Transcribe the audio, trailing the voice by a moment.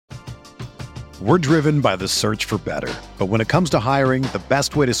We're driven by the search for better. But when it comes to hiring, the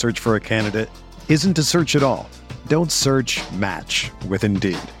best way to search for a candidate isn't to search at all. Don't search, match with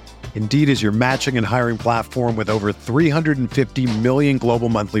Indeed. Indeed is your matching and hiring platform with over 350 million global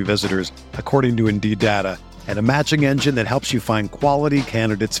monthly visitors, according to Indeed data, and a matching engine that helps you find quality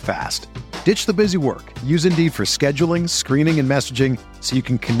candidates fast. Ditch the busy work. Use Indeed for scheduling, screening, and messaging so you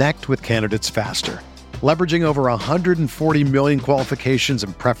can connect with candidates faster. Leveraging over 140 million qualifications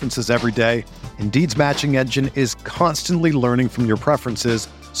and preferences every day, Indeed's matching engine is constantly learning from your preferences,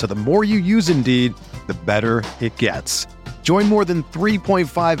 so the more you use Indeed, the better it gets. Join more than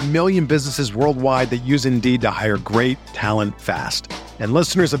 3.5 million businesses worldwide that use Indeed to hire great talent fast. And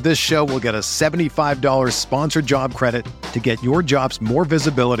listeners of this show will get a $75 sponsored job credit to get your jobs more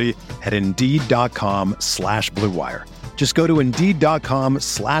visibility at Indeed.com/Blue Wire. Just go to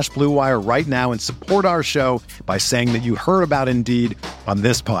Indeed.com/Blue Wire right now and support our show by saying that you heard about Indeed on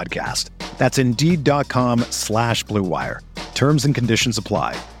this podcast. That's Indeed.com/Blue Wire. Terms and conditions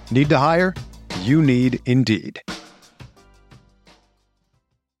apply. Need to hire? You need Indeed.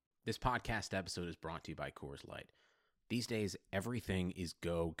 This podcast episode is brought to you by Coors Light. These days, everything is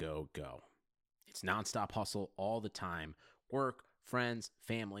go, go, go. It's nonstop hustle all the time. Work, friends,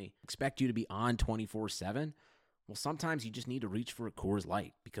 family, expect you to be on 24/7. Well, sometimes you just need to reach for a Coors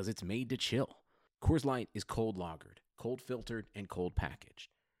Light because it's made to chill. Coors Light is cold lagered, cold filtered, and cold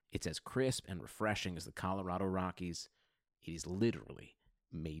packaged. It's as crisp and refreshing as the Colorado Rockies. It is literally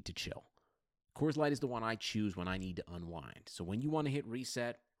made to chill. Coors Light is the one I choose when I need to unwind. So when you want to hit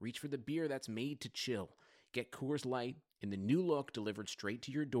reset, reach for the beer that's made to chill. Get Coors Light in the new look delivered straight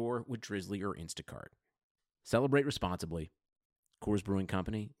to your door with Drizzly or Instacart. Celebrate responsibly. Coors Brewing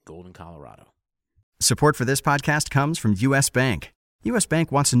Company, Golden, Colorado. Support for this podcast comes from U.S. Bank. U.S.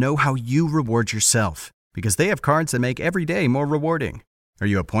 Bank wants to know how you reward yourself because they have cards that make every day more rewarding. Are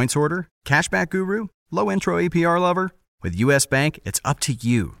you a points hoarder, cashback guru, low intro APR lover? With U.S. Bank, it's up to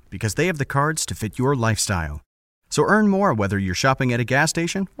you because they have the cards to fit your lifestyle. So earn more whether you're shopping at a gas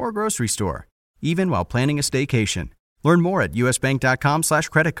station or a grocery store, even while planning a staycation. Learn more at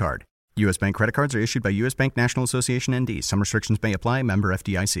usbank.com/credit card. U.S. Bank credit cards are issued by U.S. Bank National Association ND. Some restrictions may apply. Member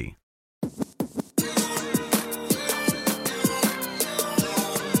FDIC.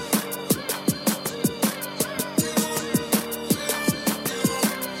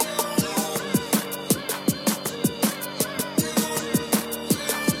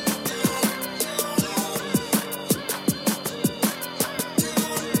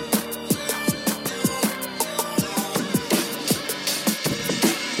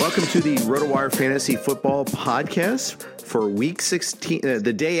 Welcome to the RotoWire Fantasy Football Podcast for Week 16,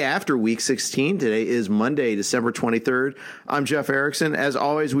 the day after Week 16. Today is Monday, December 23rd. I'm Jeff Erickson. As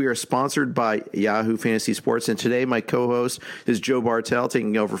always, we are sponsored by Yahoo Fantasy Sports, and today my co-host is Joe Bartel,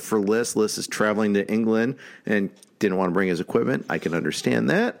 taking over for Liss. Liss is traveling to England and didn't want to bring his equipment. I can understand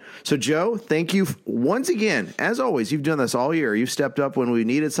that. So, Joe, thank you once again. As always, you've done this all year. You've stepped up when we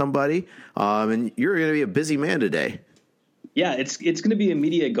needed somebody, and you're going to be a busy man today. Yeah, it's going to be a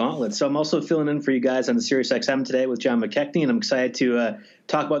media gauntlet. So I'm also filling in for you guys on the SiriusXM today with John McKechnie, and I'm excited to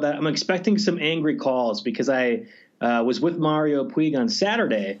talk about that. I'm expecting some angry calls because I was with Mario Puig on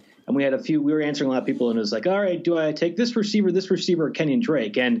Saturday, and we were answering a lot of people, and it was like, all right, do I take this receiver, or Kenyon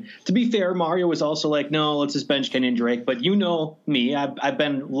Drake? And to be fair, Mario was also like, no, let's just bench Kenyon Drake. But you know me, I've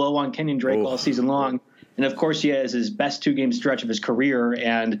been low on Kenyon Drake all season long. And, of course, he has his best two-game stretch of his career.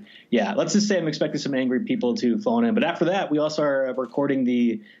 And, yeah, let's just say I'm expecting some angry people to phone in. But after that, we also are recording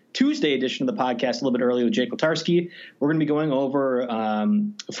the Tuesday edition of the podcast a little bit early with Jake Letarski. We're going to be going over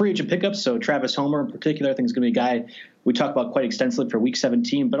free agent pickups. So Travis Homer in particular, I think is going to be a guy we talk about quite extensively for Week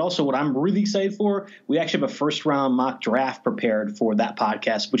 17. But also what I'm really excited for, we actually have a first-round mock draft prepared for that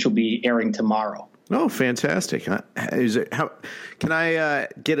podcast, which will be airing tomorrow. Oh, fantastic. Can I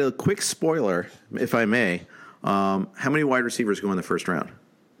get a quick spoiler, if I may? How many wide receivers go in the first round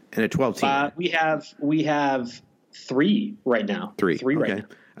in a 12-team? We have three right now. Three right now.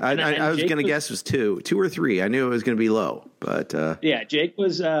 I was going to guess it was two or three. I knew it was going to be low, but yeah, Jake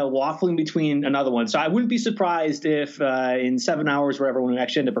was waffling between another one. So I wouldn't be surprised if in 7 hours, whatever, when we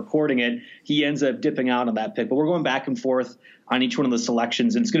actually end up recording it, he ends up dipping out on that pick. But we're going back and forth on each one of the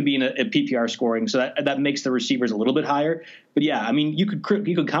selections, and it's going to be in a PPR scoring, so that makes the receivers a little bit higher. But yeah, I mean, you could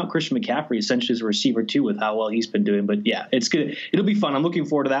count Christian McCaffrey essentially as a receiver too with how well he's been doing. But yeah, it's good. It'll be fun. I'm looking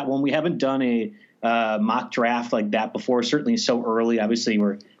forward to that one. We haven't done a mock draft like that before, certainly so early. Obviously,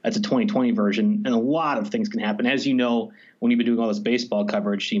 that's a 2020 version, and a lot of things can happen, as you know, when you've been doing all this baseball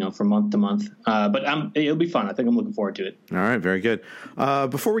coverage, from month to month. But it'll be fun. I think I'm looking forward to it. All right, very good.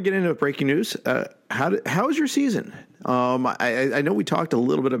 Before we get into breaking news, how was your season? I know we talked a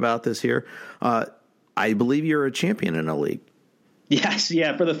little bit about this here. I believe you're a champion in a league. Yes,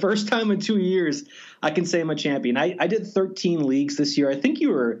 yeah. For the first time in 2 years, I can say I'm a champion. I did 13 leagues this year. I think you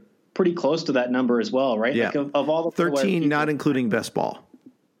were pretty close to that number as well, right? Yeah. Like of all the 13, not including best ball.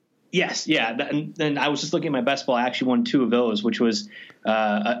 Yes, yeah. And I was just looking at my best ball. I actually won 2 of those, which was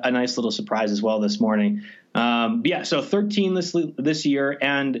a nice little surprise as well this morning. So 13 this year,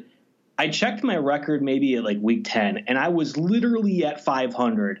 and I checked my record maybe at like week 10, and I was literally at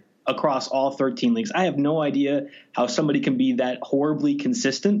 500 across all 13 leagues. I have no idea how somebody can be that horribly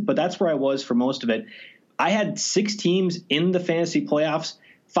consistent, but that's where I was for most of it. I had 6 teams in the fantasy playoffs.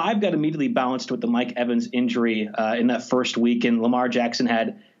 5 got immediately bounced with the Mike Evans injury in that first week, and Lamar Jackson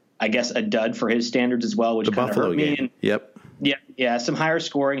had, I guess, a dud for his standards as well, which kind of hurt me. And, yep. Yeah. Some higher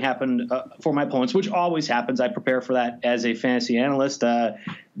scoring happened for my opponents, which always happens. I prepare for that as a fantasy analyst.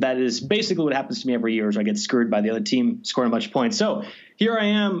 That is basically what happens to me every year, is I get screwed by the other team scoring a bunch of points. So here I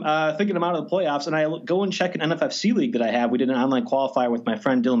am thinking I'm out of the playoffs, and I go and check an NFFC league that I have. We did an online qualifier with my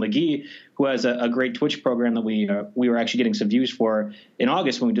friend Dylan McGee, who has a great Twitch program that we were actually getting some views for in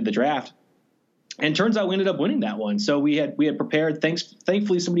August when we did the draft. And turns out we ended up winning that one. So we had prepared.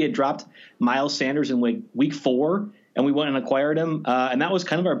 Thankfully, somebody had dropped Miles Sanders in week 4, and we went and acquired him. And that was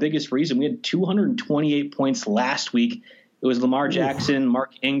kind of our biggest reason. We had 228 points last week. It was Lamar Jackson,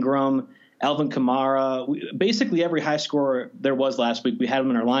 Mark Ingram, Alvin Kamara. Basically every high scorer there was last week, we had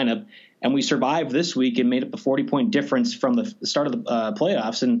them in our lineup. And we survived this week and made up the 40-point difference from the start of the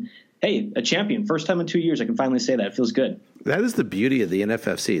playoffs. And, hey, a champion. First time in 2 years I can finally say that. It feels good. That is the beauty of the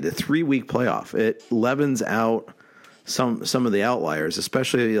NFFC, the 3-week playoff. It levens out some of the outliers,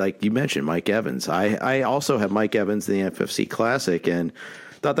 especially like you mentioned, Mike Evans. I also have Mike Evans in the NFFC Classic, and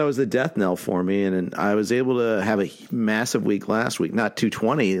thought that was the death knell for me. And I was able to have a massive week last week, not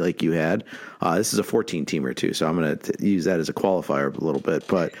 220 like you had. This is a 14-teamer too, so I'm going to use that as a qualifier a little bit.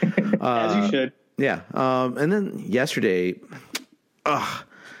 But as you should. Yeah. And then yesterday,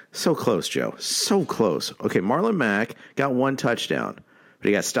 so close, Joe. So close. Okay, Marlon Mack got 1 touchdown, but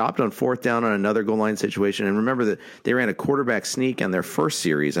he got stopped on 4th down on another goal line situation. And remember that they ran a quarterback sneak on their first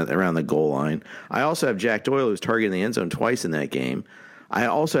series around the goal line. I also have Jack Doyle, who's targeting the end zone twice in that game. I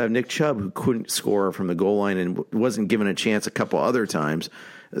also have Nick Chubb, who couldn't score from the goal line and wasn't given a chance a couple other times.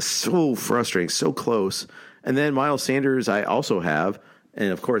 So frustrating, so close. And then Miles Sanders I also have.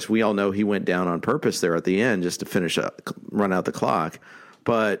 And, of course, we all know he went down on purpose there at the end just to run out the clock.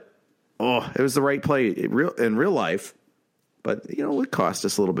 But, it was the right play in real life. But, it cost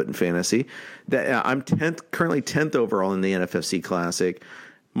us a little bit in fantasy. I'm currently 10th overall in the NFFC Classic.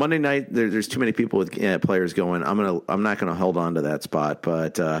 Monday night, there's too many people with players going. I'm not gonna hold on to that spot,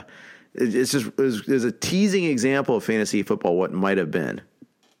 but it was a teasing example of fantasy football what might have been.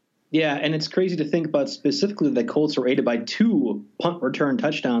 Yeah, and it's crazy to think about specifically that Colts were aided by 2 punt return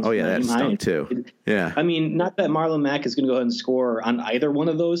touchdowns. Oh yeah, that stunk too. Yeah, I mean, not that Marlon Mack is going to go ahead and score on either one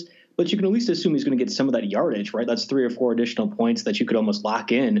of those, but you can at least assume he's going to get some of that yardage, right? That's 3 or 4 additional points that you could almost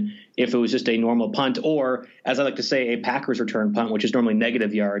lock in if it was just a normal punt, or, as I like to say, a Packers return punt, which is normally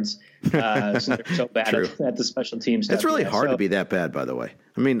negative yards, since they're so bad at the special teams stuff. It's really hard to be that bad, by the way.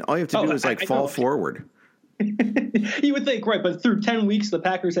 I mean, all you have to do is fall forward. You would think, right, but through 10 weeks, the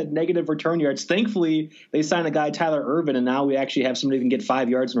Packers had negative return yards. Thankfully, they signed a guy, Tyler Ervin, and now we actually have somebody who can get 5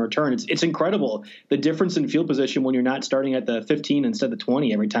 yards in return. It's incredible, the difference in field position when you're not starting at the 15 instead of the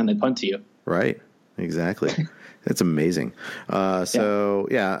 20 every time they punt to you. Right, exactly. It's amazing. So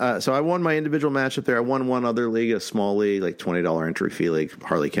I won my individual matchup there. I won one other league, a small league, like $20 entry fee league,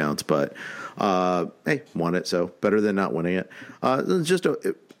 hardly counts, but hey, won it, so better than not winning it.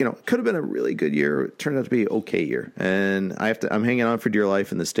 It could have been a really good year. It turned out to be an okay year, and I'm hanging on for dear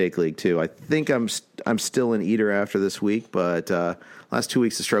life in the stake league too. I think I'm still an eater after this week, but last 2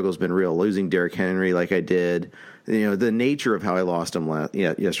 weeks the struggle has been real. Losing Derrick Henry like I did, the nature of how I lost him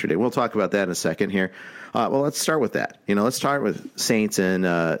yesterday. We'll talk about that in a second here. Well, let's start with that. Let's start with Saints and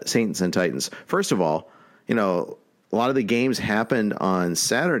Titans. First of all, a lot of the games happened on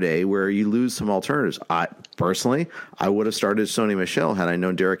Saturday where you lose some alternatives. Personally, I would have started Sony Michel had I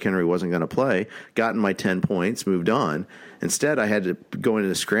known Derrick Henry wasn't going to play, gotten my 10 points, moved on. Instead, I had to go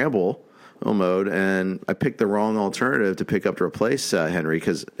into scramble mode, and I picked the wrong alternative to pick up to replace Henry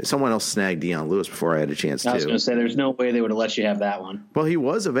because someone else snagged Deion Lewis before I had a chance to. I was going to say, there's no way they would have let you have that one. Well, he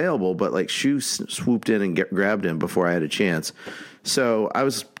was available, but Shu swooped in and grabbed him before I had a chance. So I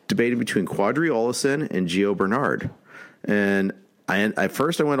was debating between Quadri Olesen and Gio Bernard. And at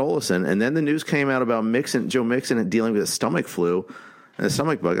first I went Olesen, and then the news came out about Joe Mixon dealing with a stomach flu and a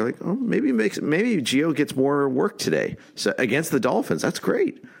stomach bug. I'm like, oh, maybe Gio gets more work today. So against the Dolphins, that's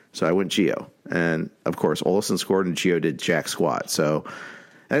great. So I went Gio. And, of course, Olesen scored and Gio did jack squat. So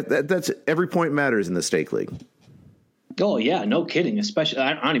that's every point matters in the Stake League. Oh, yeah, no kidding. Especially,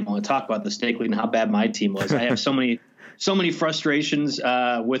 I don't even want to talk about the Stake League and how bad my team was. I have so many frustrations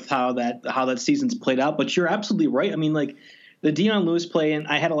with how that season's played out. But you're absolutely right. I mean, like, the Dion Lewis play, and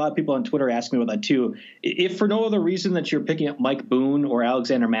I had a lot of people on Twitter ask me about that too. If for no other reason that you're picking up Mike Boone or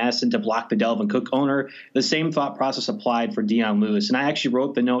Alexander Madison to block the Delvin Cook owner, the same thought process applied for Dion Lewis. And I actually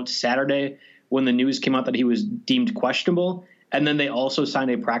wrote the note Saturday when the news came out that he was deemed questionable. And then they also signed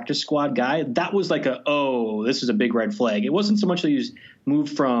a practice squad guy. That was like this is a big red flag. It wasn't so much that he was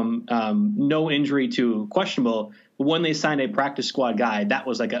moved from no injury to questionable. But when they signed a practice squad guy, that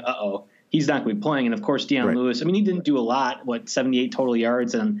was like he's not going to be playing. And, of course, Dion Lewis, I mean, he didn't do a lot, 78 total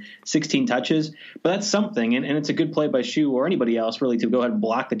yards and 16 touches. But that's something, and it's a good play by Shu or anybody else, really, to go ahead and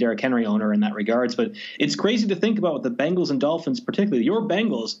block the Derrick Henry owner in that regards. But it's crazy to think about with the Bengals and Dolphins, particularly your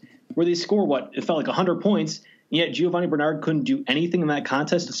Bengals, where they score, it felt like 100 points, and yet Giovanni Bernard couldn't do anything in that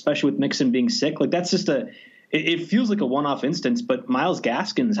contest, especially with Mixon being sick. Like, that's just it feels like a one-off instance. But Myles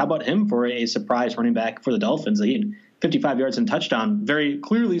Gaskins, how about him for a surprise running back for the Dolphins? He had 55 yards and touchdown, very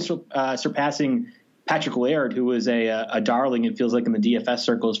clearly surpassing Patrick Laird, who was a darling, it feels like, in the DFS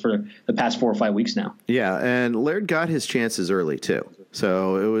circles for the past 4 or 5 weeks now. Yeah, and Laird got his chances early, too.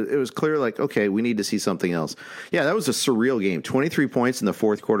 So it was clear, like, okay, we need to see something else. Yeah, that was a surreal game. 23 points in the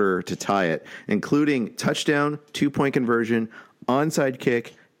fourth quarter to tie it, including touchdown, 2-point conversion, onside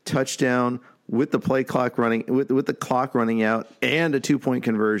kick, touchdown, with the play clock running, with the clock running out, and a 2-point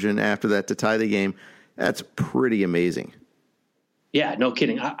conversion after that to tie the game. That's pretty amazing. Yeah, no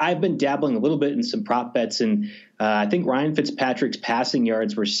kidding. I've been dabbling a little bit in some prop bets, and I think Ryan Fitzpatrick's passing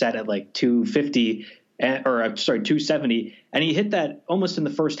yards were set at like 270, and he hit that almost in the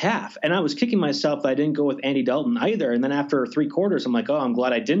first half. And I was kicking myself that I didn't go with Andy Dalton either. And then after 3 quarters, I'm like, I'm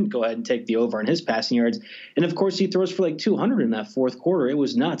glad I didn't go ahead and take the over on his passing yards. And of course, he throws for like 200 in that fourth quarter. It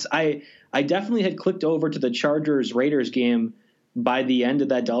was nuts. I definitely had clicked over to the Chargers-Raiders game by the end of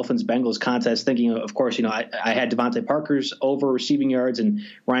that Dolphins-Bengals contest, thinking, of course, I had Devontae Parker's over receiving yards and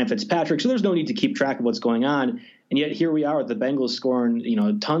Ryan Fitzpatrick, so there's no need to keep track of what's going on. And yet here we are with the Bengals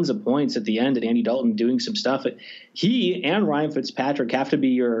scoring, tons of points at the end and Andy Dalton doing some stuff. He and Ryan Fitzpatrick have to be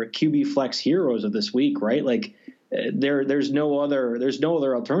your QB flex heroes of this week, right? Like there's no other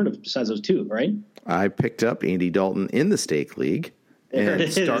alternative besides those two, right? I picked up Andy Dalton in the Stake League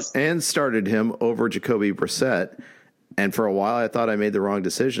and started him over Jacoby Brissett. And for a while, I thought I made the wrong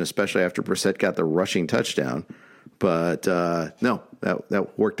decision, especially after Brissett got the rushing touchdown. But no,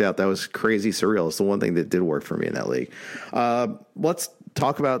 that worked out. That was crazy surreal. It's the one thing that did work for me in that league. Let's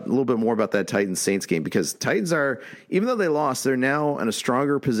talk about a little bit more about that Titans-Saints game, because Titans are, even though they lost, they're now in a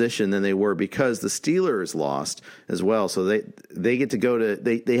stronger position than they were because the Steelers lost as well. So they get to go to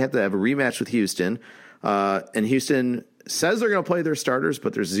they have to have a rematch with Houston, and Houston says they're going to play their starters,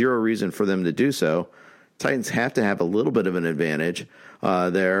 but there's zero reason for them to do so. Titans have to have a little bit of an advantage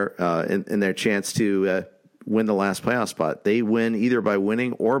there in their chance to win the last playoff spot. They win either by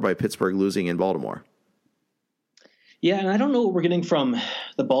winning or by Pittsburgh losing in Baltimore. Yeah, and I don't know what we're getting from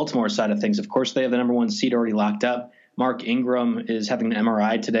the Baltimore side of things. Of course, they have the number 1 seed already locked up. Mark Ingram is having an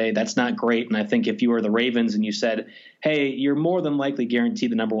MRI today. That's not great. And I think if you were the Ravens and you said, hey, you're more than likely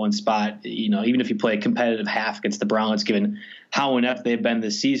guaranteed the number 1 spot, even if you play a competitive half against the Browns, given how inept they've been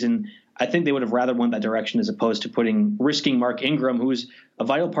this season, I think they would have rather went that direction as opposed to risking Mark Ingram, who's a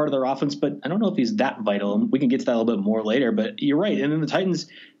vital part of their offense, but I don't know if he's that vital. We can get to that a little bit more later, but you're right. And then the Titans,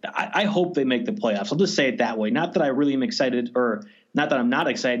 I hope they make the playoffs. I'll just say it that way. Not that I really am excited, or not that I'm not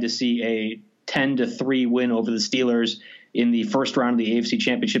excited to see a 10-3 win over the Steelers in the first round of the AFC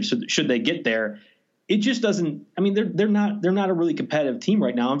Championship. So should they get there, it just doesn't. I mean, they're not a really competitive team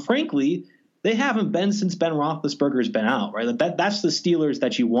right now, and frankly, they haven't been since Ben Roethlisberger's been out, right? That's the Steelers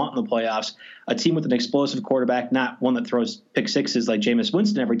that you want in the playoffs, a team with an explosive quarterback, not one that throws pick sixes like Jameis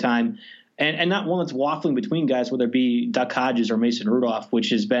Winston every time, and not one that's waffling between guys, whether it be Duck Hodges or Mason Rudolph, which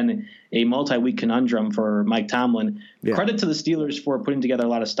has been a multi-week conundrum for Mike Tomlin. Yeah. Credit to the Steelers for putting together a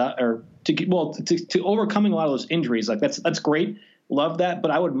lot of stuff, or to overcoming a lot of those injuries. Like that's great. Love that. But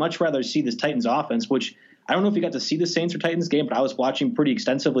I would much rather see this Titans offense, which I don't know if you got to see the Saints or Titans game, but I was watching pretty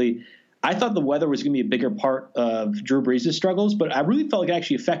extensively. I thought the weather was going to be a bigger part of Drew Brees' struggles, but I really felt like it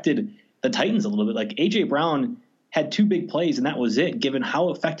actually affected the Titans a little bit. Like A.J. Brown had 2 big plays, and that was it, given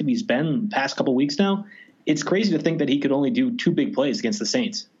how effective he's been the past couple weeks now. It's crazy to think that he could only do 2 big plays against the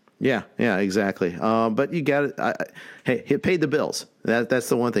Saints. Yeah, exactly. But you got it. Hey, it paid the bills. That's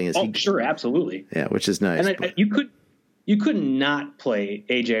the one thing. Is sure, absolutely. Yeah, which is nice. And you could not play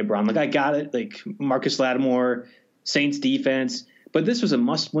A.J. Brown. Like, I got it. Like, Marcus Lattimore, Saints defense. But this was a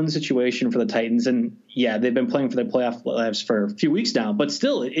must-win situation for the Titans. And, yeah, they've been playing for their playoff lives for a few weeks now. But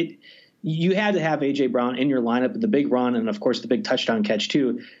still, you had to have A.J. Brown in your lineup with the big run and, of course, the big touchdown catch,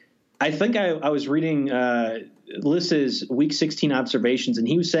 too. I think I was reading Liss's Week 16 observations, and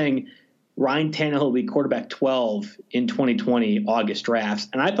he was saying Ryan Tannehill will be quarterback 12 in 2020 August drafts.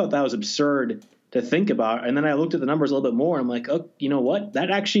 And I thought that was absurd to think about. And then I looked at the numbers a little bit more, and I'm like, oh, you know what?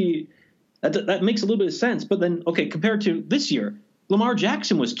 That actually that makes a little bit of sense. But then, okay, compared to this year, Lamar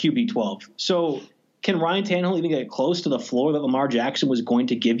Jackson was QB 12. So can Ryan Tannehill even get close to the floor that Lamar Jackson was going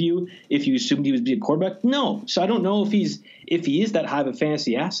to give you if you assumed he would be a quarterback? No. So I don't know if he is that high of a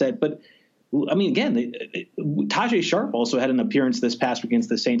fantasy asset. But, I mean, again, Tajay Sharp also had an appearance this past week against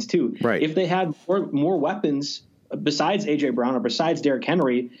the Saints too. Right. If they had more weapons besides A.J. Brown or besides Derrick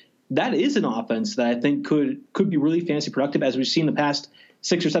Henry, that is an offense that I think could be really fantasy productive, as we've seen the past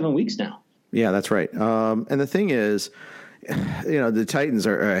 6 or 7 weeks now. Yeah, that's right. And the thing is, the Titans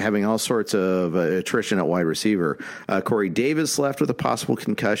are having all sorts of attrition at wide receiver. Corey Davis left with a possible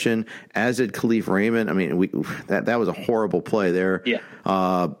concussion, as did Khalif Raymond. I mean, that was a horrible play there. Yeah.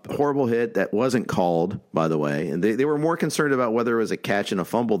 Horrible hit that wasn't called, by the way. And they were more concerned about whether it was a catch and a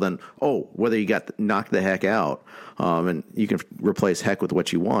fumble than, whether you got knocked the heck out. And you can replace heck with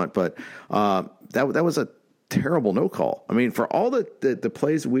what you want. But that was a terrible no call. I mean, for all the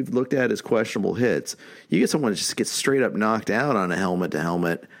plays we've looked at as questionable hits, you get someone that just gets straight up knocked out on a helmet to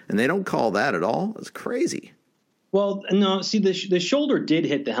helmet, and they don't call that at all. It's crazy. Well, no, see, the shoulder did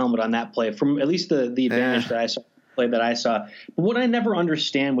hit the helmet on that play, from at least the advantage that I saw. Play that I saw. But what I never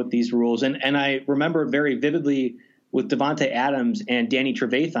understand with these rules, and I remember very vividly with Devontae Adams and Danny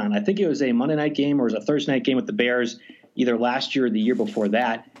Trevathan. I think it was a Monday night game or it was a Thursday night game with the Bears, either last year or the year before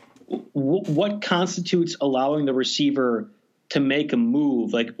that. What constitutes allowing the receiver to make a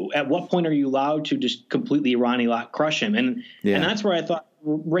move? Like, at what point are you allowed to just completely Ronnie Lott crush him? And that's where I thought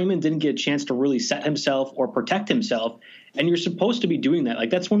Raymond didn't get a chance to really set himself or protect himself. And you're supposed to be doing that. Like,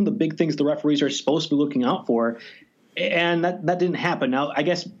 that's one of the big things the referees are supposed to be looking out for. And that didn't happen. Now, I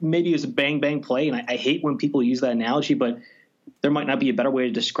guess maybe it was a bang play, and I hate when people use that analogy, but there might not be a better way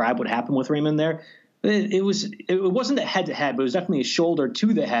to describe what happened with Raymond there. It wasn't a head-to-head, but it was definitely a shoulder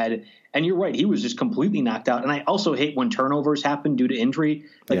to the head. And you're right, he was just completely knocked out. And I also hate when turnovers happen due to injury,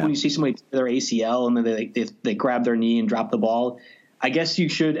 when you see somebody tear their ACL and then they grab their knee and drop the ball. I guess you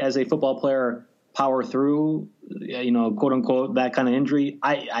should, as a football player, power through, quote unquote, that kind of injury.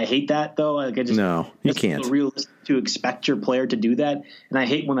 I hate that, though. Like, you can't. It's realistic to expect your player to do that, and I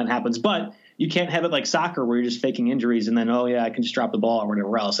hate when that happens. But you can't have it like soccer where you're just faking injuries and then, I can just drop the ball or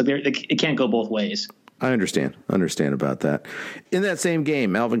whatever else. So it can't go both ways. I understand about that. In that same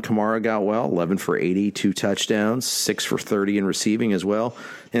game, Alvin Kamara got 11 for 80, 2 touchdowns, 6 for 30 in receiving as well.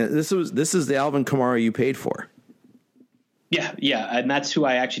 And this is the Alvin Kamara you paid for. Yeah, and that's who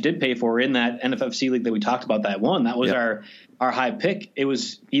I actually did pay for in that NFFC league that we talked about that one. That was our high pick. It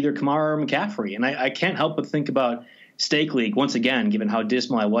was either Kamara or McCaffrey. And I can't help but think about Stake League once again, given how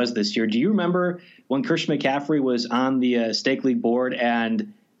dismal I was this year. Do you remember when Christian McCaffrey was on the Stake League board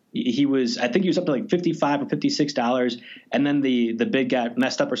and he was up to like $55 or $56, and then the bid got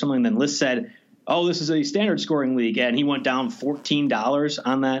messed up or something, and then Liz said, this is a standard scoring league, and he went down $14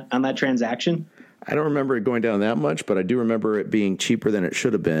 on that transaction? I don't remember it going down that much, but I do remember it being cheaper than it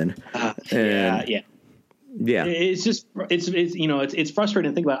should have been. Yeah. It's just it's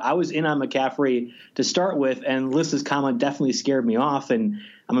frustrating to think about. I was in on McCaffrey to start with, and Liz's comment definitely scared me off, and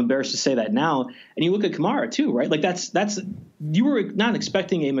I'm embarrassed to say that now. And you look at Kamara too, right? Like that's you were not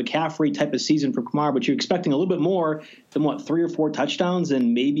expecting a McCaffrey type of season for Kamara, but you're expecting a little bit more than 3 or 4 touchdowns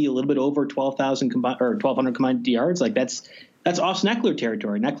and maybe a little bit over 12,000 or 1,200 combined yards. Like that's Austin Eckler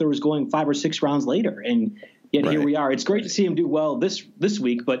territory. And Eckler was going 5 or 6 rounds later, and yet Here we are. It's great to see him do well this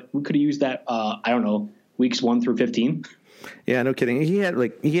week, but we could have used that. Weeks 1 through 15. Yeah, no kidding. He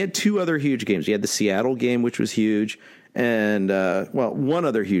had 2 other huge games. He had the Seattle game, which was huge, and one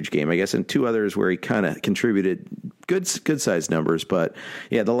other huge game, I guess, and 2 others where he kind of contributed good sized numbers. But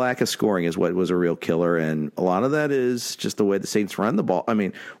yeah, the lack of scoring is what was a real killer, and a lot of that is just the way the Saints run the ball. I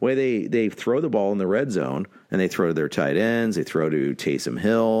mean, the way they throw the ball in the red zone, and they throw to their tight ends, they throw to Taysom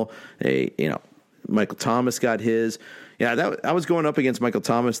Hill. Michael Thomas got his. Yeah, I was going up against Michael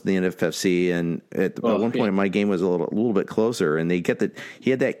Thomas in the NFFC, and at one point my game was a little bit closer, and he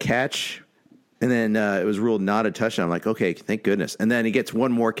had that catch And then it was ruled not a touchdown. I'm like, okay, thank goodness. And then he gets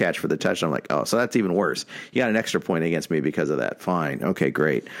one more catch for the touchdown. I'm like, oh, so that's even worse. He got an extra point against me because of that. Fine. Okay,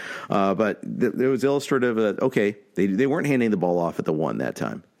 great. But it was illustrative that, okay, they weren't handing the ball off at the 1 that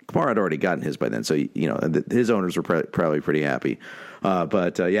time. Kamara had already gotten his by then, so, his owners were probably pretty happy.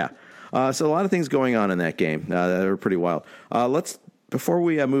 Yeah. So a lot of things going on in that game that were pretty wild. Before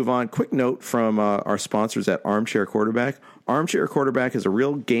we move on, quick note from our sponsors at Armchair Quarterback. Armchair Quarterback is a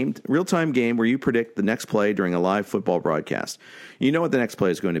real-time game where you predict the next play during a live football broadcast. You know what the next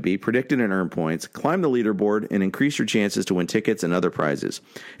play is going to be, predict it and earn points, climb the leaderboard, and increase your chances to win tickets and other prizes.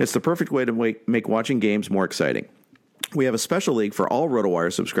 It's the perfect way to make watching games more exciting. We have a special league for all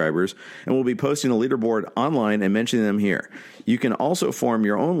RotoWire subscribers, and we'll be posting a leaderboard online and mentioning them here. You can also form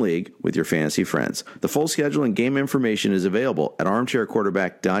your own league with your fantasy friends. The full schedule and game information is available at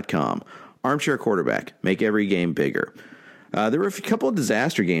armchairquarterback.com. Armchair Quarterback, make every game bigger. There were a couple of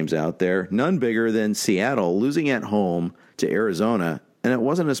disaster games out there, none bigger than Seattle losing at home to Arizona, and it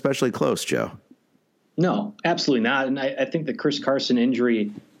wasn't especially close, Joe. No, absolutely not. And I think the Chris Carson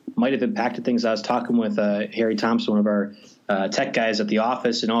injury might have impacted things. I was talking with Harry Thompson, one of our tech guys at the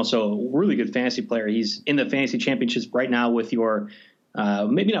office, and also a really good fantasy player. He's in the fantasy championships right now with your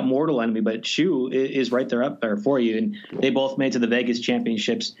maybe not mortal enemy, but Shu is right there up there for you. And they both made to the Vegas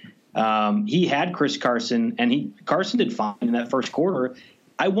championships. He had Chris Carson, and Carson did fine in that first quarter.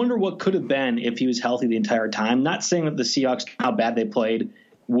 I wonder what could have been if he was healthy the entire time. Not saying that the Seahawks, how bad they played,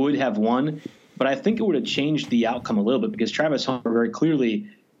 would have won, but I think it would have changed the outcome a little bit because Travis Homer very clearly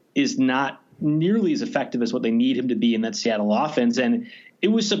is not nearly as effective as what they need him to be in that Seattle offense. And it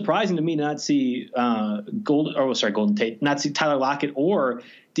was surprising to me not see Golden Tate, not see Tyler Lockett or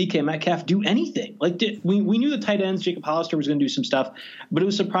DK Metcalf do anything. Like we knew the tight ends, Jacob Hollister was going to do some stuff, but it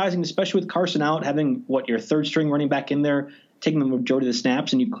was surprising, especially with Carson out, having your third string running back in there, taking the majority of the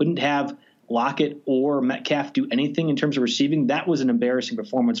snaps, and you couldn't have Lockett or Metcalf do anything in terms of receiving. That was an embarrassing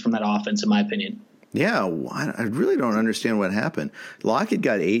performance from that offense, in my opinion. Yeah, I really don't understand what happened. Lockett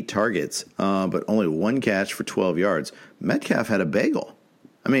got 8 targets, but only 1 catch for 12 yards. Metcalf had a bagel.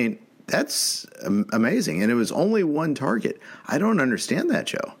 I mean, that's amazing. And it was only 1 target. I don't understand that,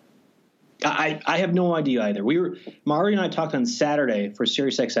 Joe. I have no idea either. Mario and I talked on Saturday for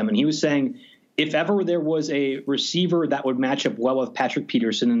SiriusXM, and he was saying if ever there was a receiver that would match up well with Patrick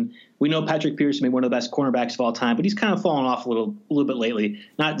Peterson, and we know Patrick Peterson may be one of the best cornerbacks of all time, but he's kind of fallen off a little bit lately.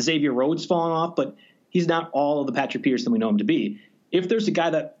 Not Xavier Rhodes fallen off, but he's not all of the Patrick Peterson we know him to be. If there's a guy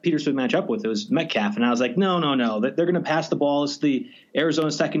that Peterson would match up with, it was Metcalf. And I was like, no. They're going to pass the ball. It's the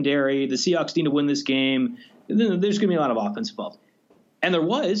Arizona secondary. The Seahawks need to win this game. There's going to be a lot of offense involved. And there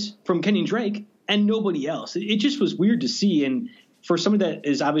was from Kenyon Drake and nobody else. It just was weird to see. And for somebody that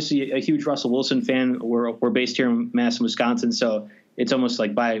is obviously a huge Russell Wilson fan, we're based here in Madison, Wisconsin, so it's almost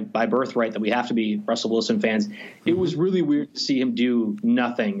like by birthright that we have to be Russell Wilson fans. It was really weird to see him do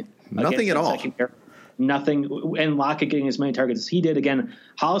nothing. Nothing at all. Nothing. And Lockett getting as many targets as he did. Again,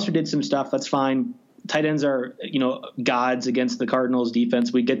 Hollister did some stuff. That's fine. Tight ends are, gods against the Cardinals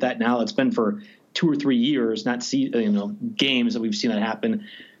defense. We get that now. It's been for 2 or 3 years, not games that we've seen that happen.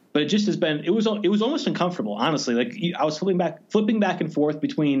 But it just has been. It was almost uncomfortable, honestly. Like I was flipping back and forth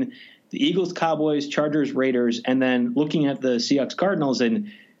between the Eagles, Cowboys, Chargers, Raiders, and then looking at the Seahawks, Cardinals.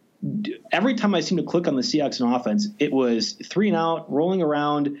 And every time I seemed to click on the Seahawks in offense, it was 3 and out, rolling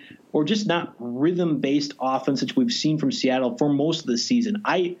around, or just not rhythm-based offense, which we've seen from Seattle for most of the season.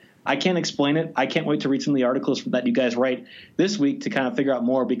 I can't explain it. I can't wait to read some of the articles that you guys write this week to kind of figure out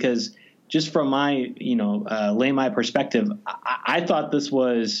more, because just from my, layman perspective, I thought this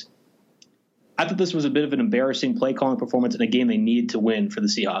was a bit of an embarrassing play calling performance in a game they need to win for the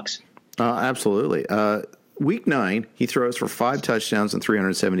Seahawks. Absolutely. Week 9, he throws for 5 touchdowns and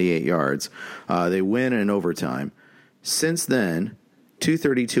 378 yards. They win in overtime. Since then,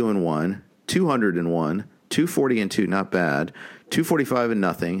 232-1, 200-1, 240-2, not bad,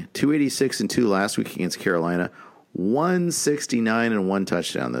 245-0, 286-2 last week against Carolina, 169 and 1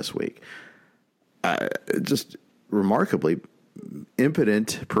 touchdown this week. Just remarkably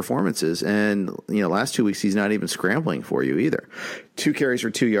impotent performances. And, last 2 weeks, he's not even scrambling for you either. 2 carries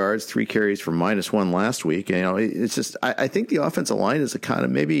for 2 yards, 3 carries for -1 last week. It's just, I think the offensive line is a kind of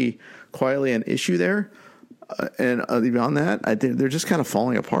maybe quietly an issue there. And beyond that, I think they're just kind of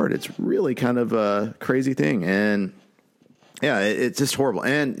falling apart. It's really kind of a crazy thing. And yeah, it's just horrible.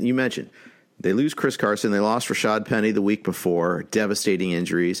 And you mentioned they lose Chris Carson. They lost Rashad Penny the week before. Devastating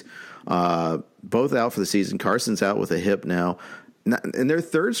injuries. Both out for the season. Carson's out with a hip now. And their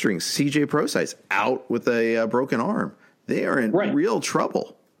third string, CJ Prosise, out with a broken arm. They are in real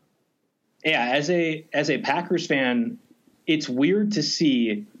trouble. Yeah, as a Packers fan, it's weird to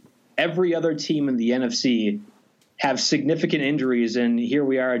see every other team in the NFC have significant injuries, and here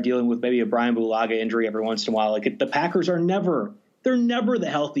we are dealing with maybe a Brian Bulaga injury every once in a while. Like the Packers are never the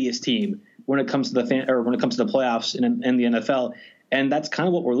healthiest team when it comes to the playoffs in the NFL, and that's kind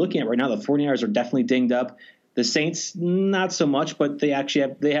of what we're looking at right now. The 49ers are definitely dinged up. The Saints, not so much, but they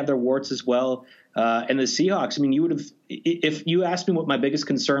actually have their warts as well. And the Seahawks, I mean, if you asked me what my biggest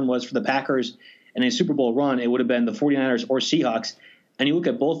concern was for the Packers in a Super Bowl run, it would have been the 49ers or Seahawks. And you look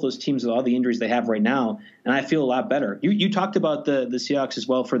at both those teams with all the injuries they have right now, and I feel a lot better. You talked about the Seahawks as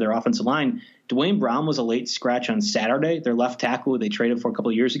well for their offensive line. Dwayne Brown was a late scratch on Saturday, their left tackle they traded for a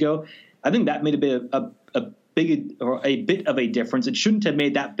couple of years ago. I think that made a bit of a difference. It shouldn't have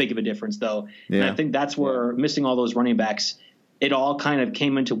made that big of a difference, though. Yeah. And I think that's where missing all those running backs, it all kind of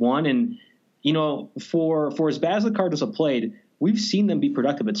came into one. And, you know, for as bad as the Cardinals have played, we've seen them be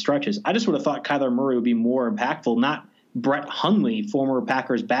productive at stretches. I just would have thought Kyler Murray would be more impactful, not Brett Hundley, former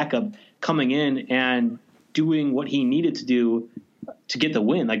Packers backup, coming in and doing what he needed to do to get the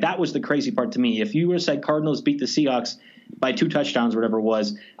win. Like, that was the crazy part to me. If you would have said Cardinals beat the Seahawks by 2 touchdowns or whatever it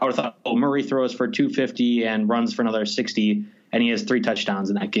was, I would have thought, oh, Murray throws for 250 and runs for another 60, and he has 3 touchdowns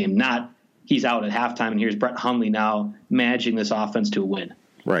in that game. Not he's out at halftime, and here's Brett Hundley now managing this offense to a win.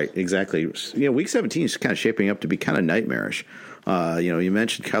 Right, exactly. You know, Week 17 is kind of shaping up to be kind of nightmarish. You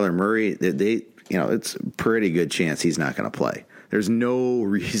mentioned Kyler Murray. It's a pretty good chance he's not going to play. There's no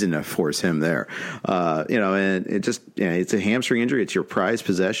reason to force him there. And it's a hamstring injury. It's your prized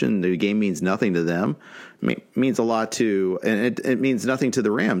possession. The game means nothing to them. Means a lot to, and it means nothing to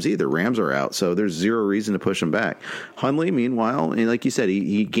the Rams either. Rams are out, so there's zero reason to push him back. Hundley, meanwhile, and like you said,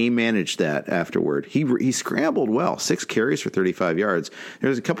 he game managed that afterward. He scrambled well, 6 carries for 35 yards.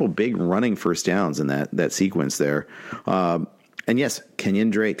 There's a couple big running first downs in that sequence there. And yes, Kenyon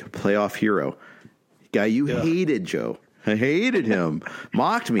Drake, playoff hero, guy you hated, Joe. I hated him,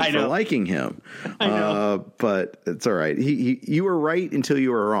 mocked me for liking him. I know. But it's all right. You were right until you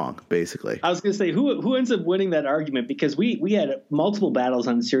were wrong, basically. I was going to say, who ends up winning that argument? Because we had multiple battles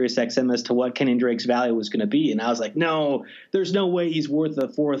on SiriusXM as to what Kenyon Drake's value was going to be. And I was like, no, there's no way he's worth a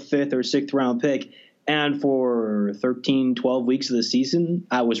 4th, 5th, or 6th round pick. And for 13, 12 weeks of the season,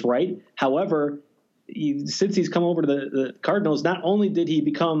 I was right. However, since he's come over to the Cardinals, not only did he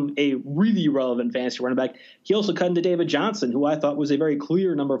become a really relevant fantasy running back, he also cut into David Johnson, who I thought was a very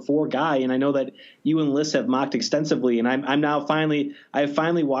clear number 4 guy. And I know that you and Liz have mocked extensively, and I have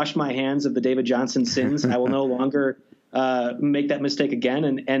finally washed my hands of the David Johnson sins. I will no longer make that mistake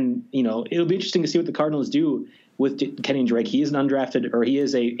again. And it'll be interesting to see what the Cardinals do with Kenyon Drake. He is an undrafted, or he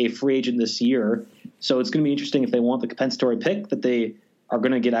is a free agent this year. So it's going to be interesting if they want the compensatory pick that they are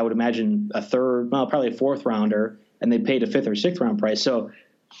going to get, I would imagine, a 3rd, probably a 4th rounder, and they paid a 5th or 6th round price. So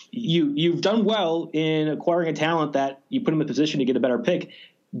you've done well in acquiring a talent that you put him in a position to get a better pick.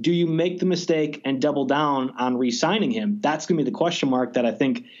 Do you make the mistake and double down on re-signing him? That's going to be the question mark that I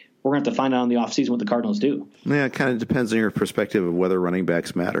think we're going to have to find out in the offseason what the Cardinals do. Yeah, it kind of depends on your perspective of whether running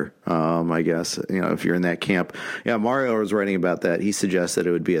backs matter, I guess, if you're in that camp. Yeah, Mario was writing about that. He suggests that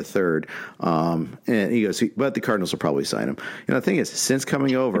it would be a 3rd. And he goes, but the Cardinals will probably sign him. The thing is, since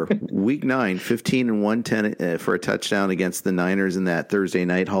coming over, Week 9, 15 and 110 for a touchdown against the Niners in that Thursday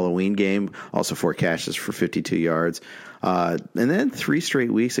night Halloween game. Also 4 catches for 52 yards. And then 3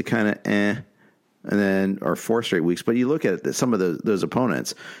 straight weeks of kind of and then, or 4 straight weeks. But you look at some of those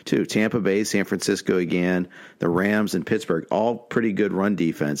opponents too: Tampa Bay, San Francisco again, the Rams, and Pittsburgh, all pretty good run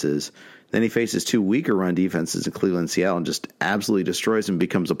defenses. Then he faces 2 weaker run defenses in Cleveland and Seattle, and just absolutely destroys and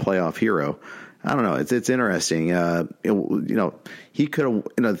becomes a playoff hero. I don't know. It's interesting. He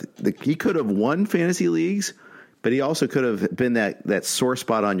could have won fantasy leagues, but he also could have been that sore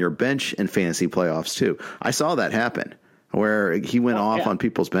spot on your bench in fantasy playoffs too. I saw that happen where he went off on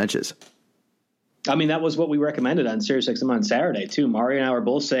people's benches. I mean, that was what we recommended on SiriusXM on Saturday, too. Mario and I were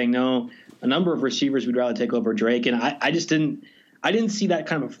both saying, no, a number of receivers we'd rather take over Drake. And I just didn't see that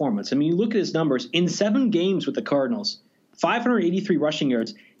kind of performance. I mean, you look at his numbers. In 7 games with the Cardinals, 583 rushing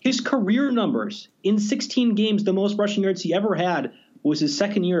yards. His career numbers in 16 games, the most rushing yards he ever had was his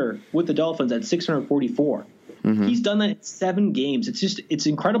 2nd year with the Dolphins at 644. Mm-hmm. He's done that in 7 games. It's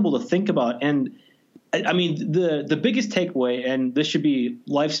incredible to think about. And, I mean, the biggest takeaway, and this should be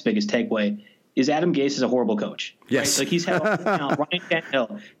life's biggest takeaway, is Adam Gase is a horrible coach. Yes. Right? Like, he's had Ryan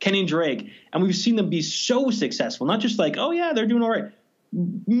Tannehill, Kenny Drake, and we've seen them be so successful. Not just like, oh, yeah, they're doing all right.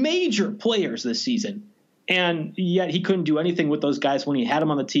 Major players this season. And yet he couldn't do anything with those guys when he had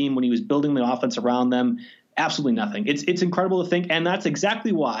them on the team, when he was building the offense around them. Absolutely nothing. It's incredible to think. And that's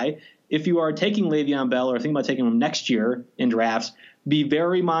exactly why, if you are taking Le'Veon Bell or thinking about taking him next year in drafts, be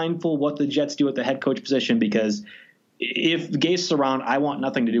very mindful what the Jets do at the head coach position, because if Gase is around, I want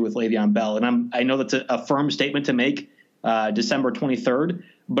nothing to do with Le'Veon Bell. And I know that's a firm statement to make December 23rd,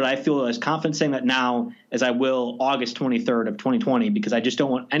 but I feel as confident saying that now as I will August 23rd of 2020, because I just don't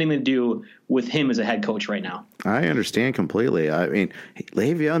want anything to do with him as a head coach right now. I understand completely. I mean,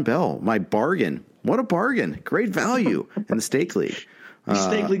 Le'Veon Bell, my bargain. What a bargain. Great value in the Stake League.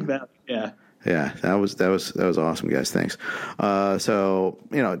 Stake League value, yeah. Yeah, that was awesome, guys. Thanks. So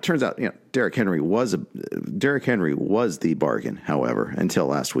it turns out Derrick Henry was the bargain. However, until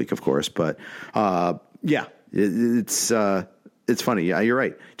last week, of course. But it's funny. Yeah, you're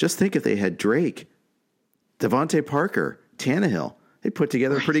right. Just think if they had Drake, Devontae Parker, Tannehill, they put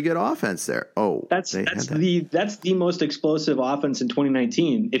together a pretty good offense there. Oh, that's the most explosive offense in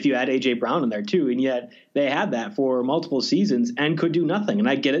 2019. If you add AJ Brown in there too, and yet they had that for multiple seasons and could do nothing. And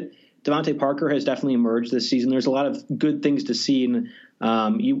I get it. Devontae Parker has definitely emerged this season. There's a lot of good things to see. And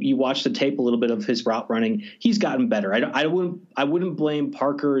you watch the tape a little bit of his route running. He's gotten better. I wouldn't blame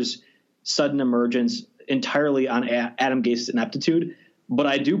Parker's sudden emergence entirely on Adam Gase's ineptitude, but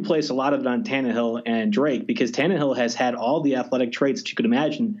I do place a lot of it on Tannehill and Drake, because Tannehill has had all the athletic traits that you could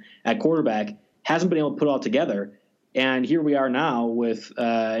imagine at quarterback, hasn't been able to put it all together. And here we are now with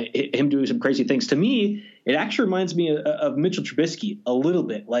him doing some crazy things. To me, it actually reminds me of Mitchell Trubisky a little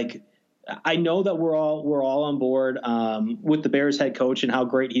bit. Like, I know that we're all on board with the Bears head coach and how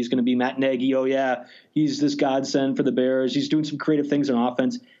great he's going to be. Matt Nagy, oh yeah, he's this godsend for the Bears. He's doing some creative things on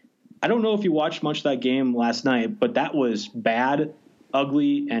offense. I don't know if you watched much of that game last night, but that was bad,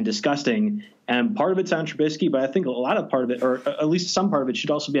 ugly, and disgusting. And part of it's on Trubisky, but I think a lot of part of it, or at least some part of it, should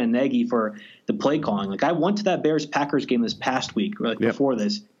also be on Nagy for the play calling. Like, I went to that Bears-Packers game this past week, before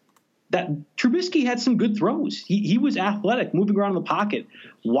this. That Trubisky had some good throws. He was athletic, moving around in the pocket.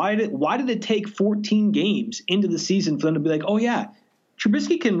 Why did it take 14 games into the season for them to be like, oh yeah,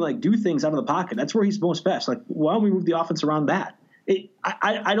 Trubisky can do things out of the pocket. That's where he's most best. Like, why don't we move the offense around that?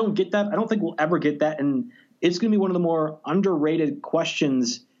 I don't get that. I don't think we'll ever get that. And it's going to be one of the more underrated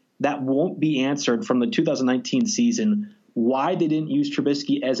questions that won't be answered from the 2019 season. Why they didn't use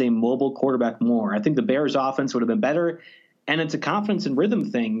Trubisky as a mobile quarterback more. I think the Bears offense would have been better. And it's a confidence and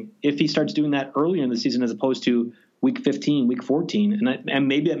rhythm thing if he starts doing that earlier in the season as opposed to week 15, week 14. And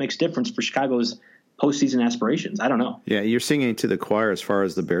maybe that makes a difference for Chicago's postseason aspirations. I don't know. Yeah, you're singing to the choir as far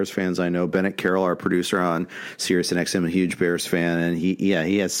as the Bears fans I know. Bennett Carroll, our producer on Sirius and XM, a huge Bears fan, and he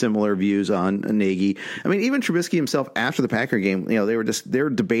has similar views on Nagy. I mean, even Trubisky himself after the Packer game, they were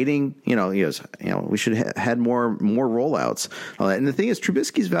debating, we should have had more rollouts. And the thing is,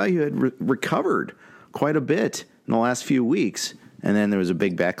 Trubisky's value had recovered quite a bit in the last few weeks, and then there was a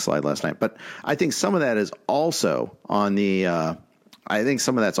big backslide last night. But I think some of that is also on the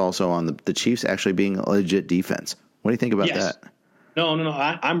the Chiefs actually being a legit defense. What do you think about that? No.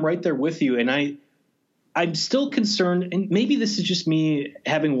 I'm right there with you. And I'm still concerned, and maybe this is just me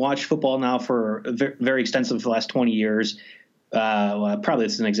having watched football now for very extensive for the last 20 years. Probably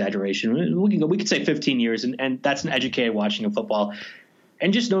it's an exaggeration. We could say 15 years, and that's an educated watching of football.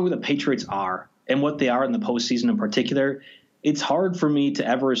 And just knowing who the Patriots are and what they are in the postseason in particular, it's hard for me to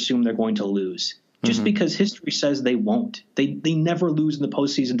ever assume they're going to lose. Just because history says they won't. They never lose in the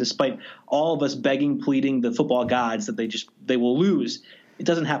postseason, despite all of us begging, pleading the football gods that they will lose. It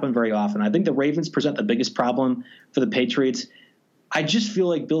doesn't happen very often. I think the Ravens present the biggest problem for the Patriots. I just feel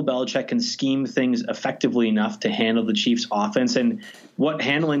like Bill Belichick can scheme things effectively enough to handle the Chiefs' offense. And what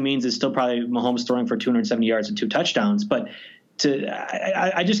handling means is still probably Mahomes throwing for 270 yards and 2 touchdowns. But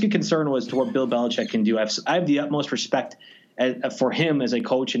I just get concerned as to what Bill Belichick can do. I have the utmost respect for him as a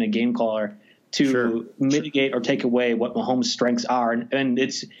coach and a game caller to mitigate or take away what Mahomes' strengths are. And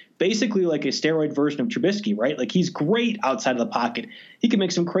it's basically like a steroid version of Trubisky, right? Like, he's great outside of the pocket. He can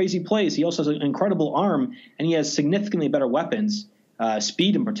make some crazy plays. He also has an incredible arm, and he has significantly better weapons,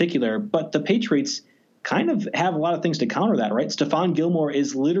 speed in particular. But the Patriots kind of have a lot of things to counter that, right? Stephon Gilmore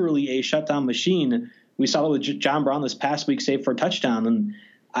is literally a shutdown machine. We saw it with John Brown this past week, save for a touchdown. And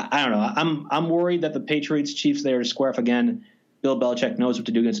I don't know. I'm worried that the Patriots Chiefs there to square off again. Bill Belichick knows what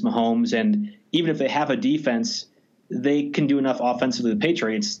to do against Mahomes, and even if they have a defense, they can do enough offensively to the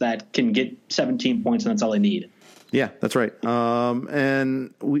Patriots that can get 17 points, and that's all they need. Yeah, that's right.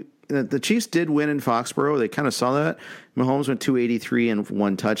 And the Chiefs did win in Foxborough. They kind of saw that. Mahomes went 283 and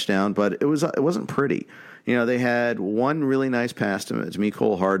 1 touchdown, but it wasn't pretty. They had one really nice pass to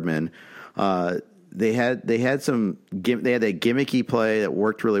Mecole Hardman. They had that gimmicky play that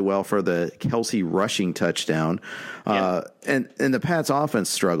worked really well for the Kelsey rushing touchdown. And the Pats offense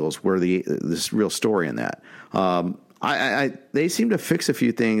struggles were this real story in that. They seem to fix a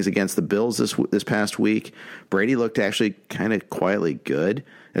few things against the Bills this past week. Brady looked actually kind of quietly good.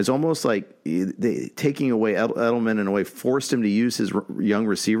 It's almost like taking away Edelman in a way forced him to use his young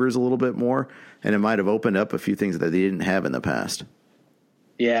receivers a little bit more, and it might have opened up a few things that they didn't have in the past.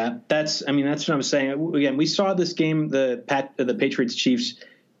 Yeah, that's what I'm saying. Again, we saw this game, the Patriots Chiefs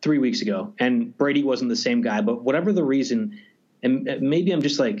 3 weeks ago, and Brady wasn't the same guy. But whatever the reason, and maybe I'm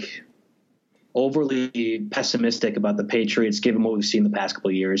just like overly pessimistic about the Patriots given what we've seen the past couple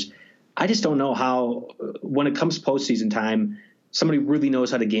of years. I just don't know how, when it comes postseason time, somebody really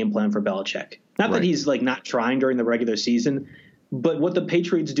knows how to game plan for Belichick. Not that he's like not trying during the regular season, but what the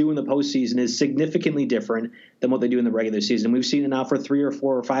Patriots do in the postseason is significantly different than what they do in the regular season. We've seen it now for 3 or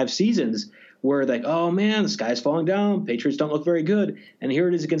 4 or 5 seasons where like, oh man, the sky's falling down. Patriots don't look very good. And here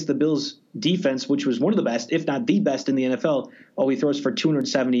it is against the Bills defense, which was one of the best, if not the best in the NFL. Oh, he throws for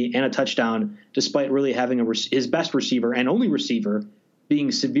 270 and a touchdown, despite really having his best receiver and only receiver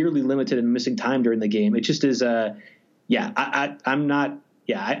being severely limited and missing time during the game. It just is I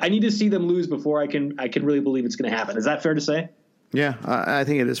need to see them lose before I can really believe it's going to happen. Is that fair to say? Yeah, I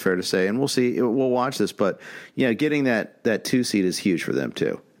think it is fair to say, and we'll see. We'll watch this, but getting that 2 seed is huge for them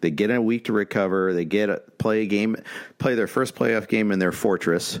too. They get a week to recover. They play their first playoff game in their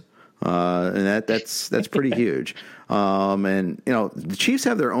fortress, and that's pretty huge. And the Chiefs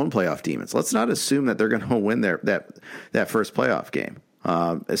have their own playoff demons. Let's not assume that they're going to win that first playoff game,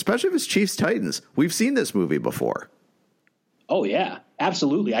 especially if it's Chiefs Titans. We've seen this movie before. Oh yeah,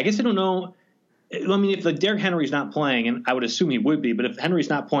 absolutely. I guess I don't know. I mean, if Derrick Henry's not playing, and I would assume he would be, but if Henry's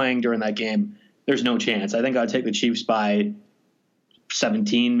not playing during that game, there's no chance. I think I'd take the Chiefs by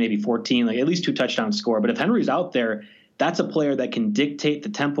 17, maybe 14, like at least 2 touchdowns score. But if Henry's out there, that's a player that can dictate the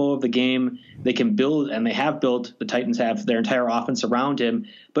tempo of the game. They can build, and they have built, the Titans have their entire offense around him.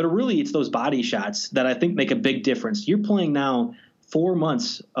 But really, it's those body shots that I think make a big difference. You're playing now 4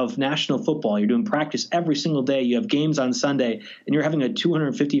 months of national football. You're doing practice every single day. You have games on Sunday, and you're having a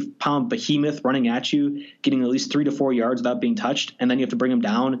 250-pound behemoth running at you, getting at least 3 to 4 yards without being touched, and then you have to bring him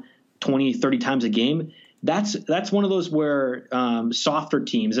down 20, 30 times a game. That's one of those where softer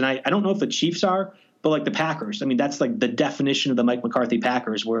teams, and I don't know if the Chiefs are, but like the Packers. I mean, that's like the definition of the Mike McCarthy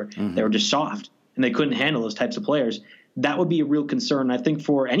Packers, where they were just soft and they couldn't handle those types of players. That would be a real concern, I think,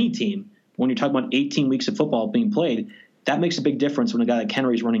 for any team when you're talking about 18 weeks of football being played. That makes a big difference when a guy like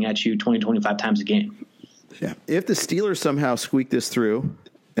Henry's running at you 20, 25 times a game. Yeah. If the Steelers somehow squeak this through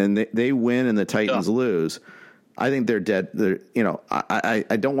and they win and the Titans lose, I think they're dead. I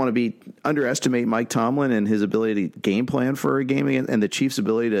don't want to underestimate Mike Tomlin and his ability to game plan for a game and the Chiefs'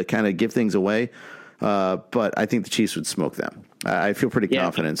 ability to kind of give things away. But I think the Chiefs would smoke them. I feel pretty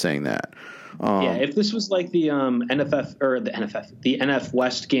confident in saying that. If this was like the NFC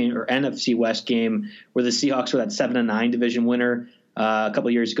West game or NFC West game where the Seahawks were that 7-9 division winner a couple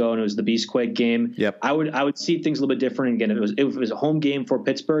of years ago, and it was the Beastquake game. Yep. I would see things a little bit different. Again, if it was a home game for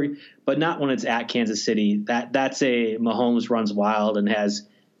Pittsburgh, but not when it's at Kansas City. That's a Mahomes runs wild and has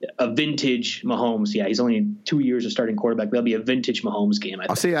a vintage Mahomes. Yeah, he's only 2 years of starting quarterback. That'll be a vintage Mahomes game. I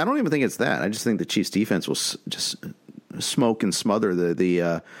don't even think it's that. I just think the Chiefs defense will just smoke and smother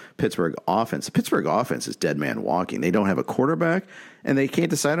the Pittsburgh offense. The Pittsburgh offense is dead man walking. They don't have a quarterback, and they can't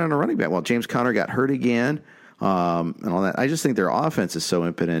decide on a running back. Well, James Conner got hurt again, and all that. I just think their offense is so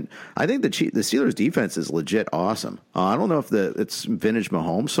impotent. I think the Steelers' defense is legit awesome. I don't know if it's vintage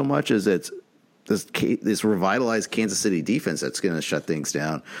Mahomes so much as it's this revitalized Kansas City defense that's going to shut things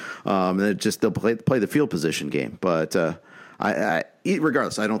down. And they'll play the field position game, but.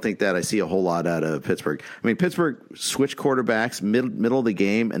 Regardless, I don't think that I see a whole lot out of Pittsburgh. I mean, Pittsburgh switched quarterbacks middle of the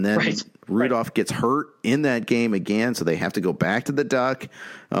game, and then Rudolph gets hurt in that game again, so they have to go back to the duck.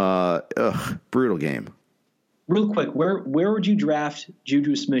 Brutal game. Real quick, where would you draft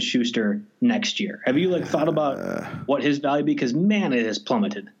Juju Smith-Schuster next year? Have you thought about what his value be? Because man, it has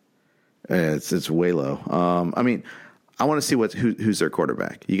plummeted. It's way low. I mean, I want to see who's their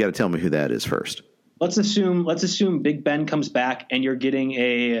quarterback. You got to tell me who that is first. Let's assume Big Ben comes back and you're getting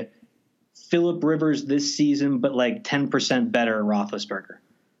a Phillip Rivers this season, but like 10% better Roethlisberger.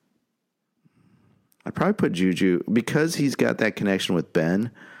 I'd probably put Juju because he's got that connection with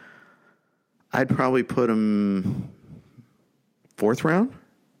Ben. I'd probably put him 4th round,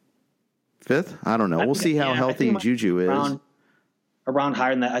 5th. I don't know. We'll see how healthy Juju is. Around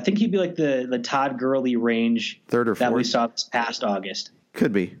higher than that. I think he'd be like the Todd Gurley range 3rd or 4th that we saw this past August.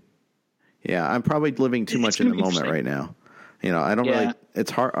 Could be. Yeah, I'm probably living too much in the moment right now. I don't really.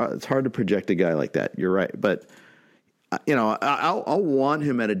 It's hard to project a guy like that. You're right, but I'll want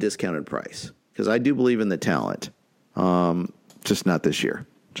him at a discounted price because I do believe in the talent. Just not this year.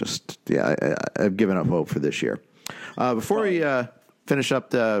 I've given up hope for this year. Before we finish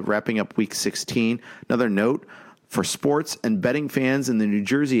up wrapping up Week 16, another note for sports and betting fans in the New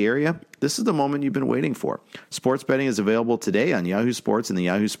Jersey area. This is the moment you've been waiting for. Sports betting is available today on Yahoo Sports and the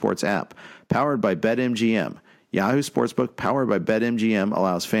Yahoo Sports app, powered by BetMGM. Yahoo Sportsbook, powered by BetMGM,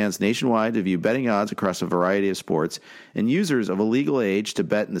 allows fans nationwide to view betting odds across a variety of sports, and users of a legal age to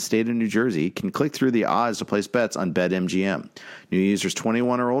bet in the state of New Jersey can click through the odds to place bets on BetMGM. New users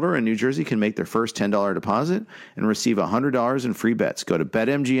 21 or older in New Jersey can make their first $10 deposit and receive $100 in free bets. Go to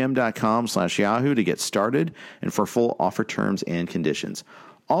BetMGM.com/Yahoo to get started and for full offer terms and conditions.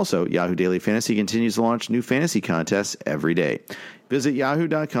 Also, Yahoo Daily Fantasy continues to launch new fantasy contests every day. Visit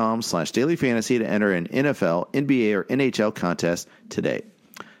yahoo.com/dailyfantasy to enter an NFL, NBA, or NHL contest today.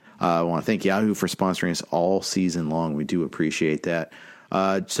 I want to thank Yahoo for sponsoring us all season long. We do appreciate that.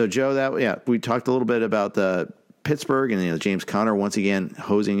 So, Joe, we talked a little bit about the Pittsburgh and James Conner once again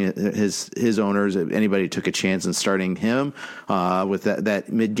hosing his owners. If anybody took a chance in starting him with that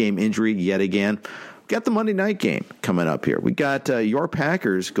mid-game injury yet again. Got the Monday night game coming up here. We got your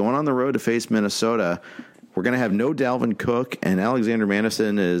Packers going on the road to face Minnesota. We're going to have no Dalvin Cook, and Alexander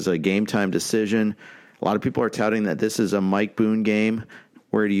Mattison is a game-time decision. A lot of people are touting that this is a Mike Boone game.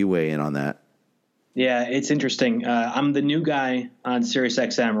 Where do you weigh in on that? Yeah, it's interesting. I'm the new guy on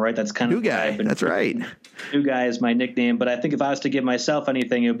SiriusXM, right? That's kind of new guy. That's right. New guy is my nickname, but I think if I was to give myself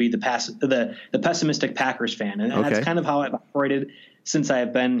anything, it would be the pessimistic Packers fan, and that's kind of how I've operated since I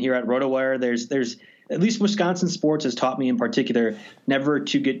have been here at RotoWire. There's at least Wisconsin sports has taught me in particular never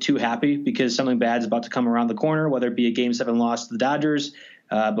to get too happy because something bad is about to come around the corner, whether it be a Game 7 loss to the Dodgers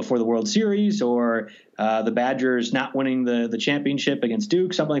before the World Series or the Badgers not winning the championship against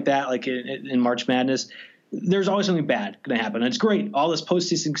Duke, something like that, like in March Madness. There's always something bad going to happen. And it's great. All this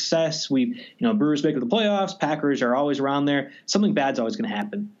postseason success, Brewers make it to the playoffs, Packers are always around there. Something bad's always going to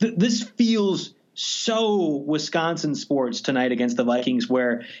happen. This feels so Wisconsin sports tonight against the Vikings,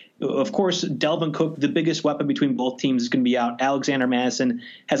 where, of course, Dalvin Cook, the biggest weapon between both teams, is going to be out. Alexander Mattison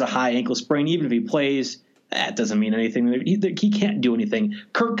has a high ankle sprain. Even if he plays, that doesn't mean anything. He can't do anything.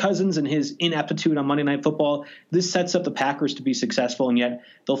 Kirk Cousins and his ineptitude on Monday Night Football, this sets up the Packers to be successful, and yet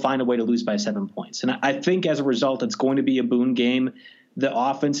they'll find a way to lose by 7 points. And I think as a result, it's going to be a Boone game. The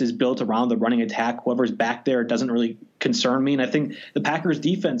offense is built around the running attack. Whoever's back there doesn't really concern me. And I think the Packers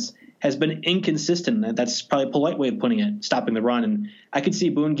defense has been inconsistent. That's probably a polite way of putting it, stopping the run. And I could see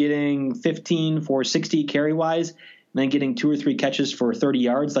Boone getting 15 for 60 carry-wise, and then getting 2 or 3 catches for 30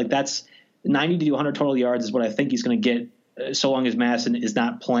 yards. Like, that's 90 to 100 total yards is what I think he's going to get so long as Madison is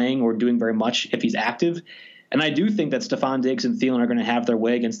not playing or doing very much if he's active. And I do think that Stephon Diggs and Thielen are going to have their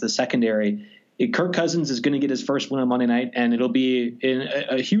way against the secondary. Kirk Cousins is going to get his first win on Monday night, and it'll be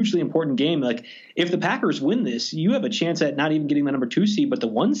a hugely important game. Like, if the Packers win this, you have a chance at not even getting the number 2 seed, but the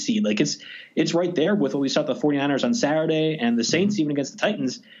 1 seed. Like, it's right there with what we saw at the 49ers on Saturday and the Saints even against the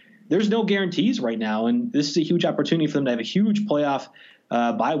Titans. There's no guarantees right now, and this is a huge opportunity for them to have a huge playoff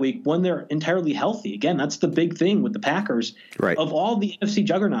bye week when they're entirely healthy. Again, that's the big thing with the Packers. Right. Of all the NFC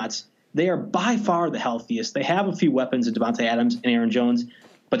juggernauts, they are by far the healthiest. They have a few weapons in Devontae Adams and Aaron Jones,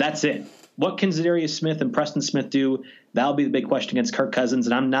 but that's it. What can Zadarius Smith and Preston Smith do? That'll be the big question against Kirk Cousins,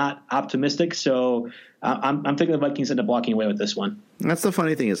 and I'm not optimistic, so I'm thinking the Vikings end up walking away with this one. That's the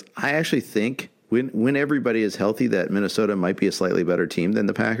funny thing is I actually think when everybody is healthy that Minnesota might be a slightly better team than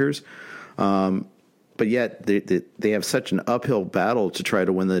the Packers. But yet they have such an uphill battle to try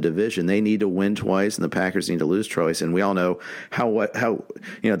to win the division. They need to win twice, and the Packers need to lose twice. And we all know how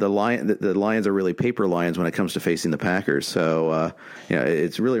the Lions are really paper lions when it comes to facing the Packers. So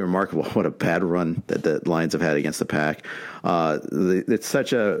it's really remarkable what a bad run that the Lions have had against the Pack. It's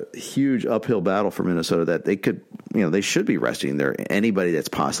such a huge uphill battle for Minnesota that they could, they should be resting anybody that's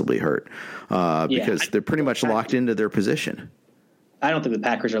possibly hurt because they're pretty much locked into their position. I don't think the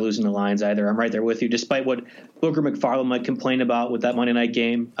Packers are losing the Lions either. I'm right there with you. Despite what Booker McFarland might complain about with that Monday night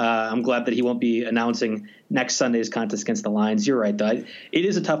game, I'm glad that he won't be announcing next Sunday's contest against the Lions. You're right, though. It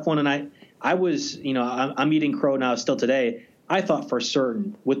is a tough one, and I was, I'm eating crow now still today. I thought for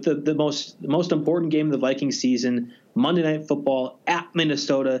certain with the most important game of the Vikings season, Monday Night Football at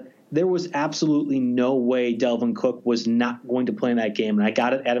Minnesota, there was absolutely no way Dalvin Cook was not going to play in that game. And I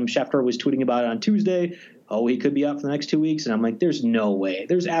got it. Adam Schefter was tweeting about it on Tuesday. Oh, he could be out for the next 2 weeks. And I'm like, there's no way.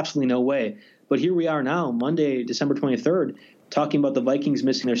 There's absolutely no way. But here we are now, Monday, December 23rd, talking about the Vikings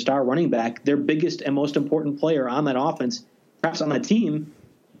missing their star running back, their biggest and most important player on that offense, perhaps on that team.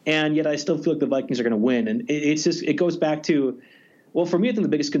 And yet I still feel like the Vikings are going to win. And it goes back to, well, for me, I think the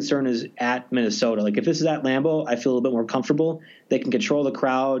biggest concern is at Minnesota. Like, if this is at Lambeau, I feel a little bit more comfortable. They can control the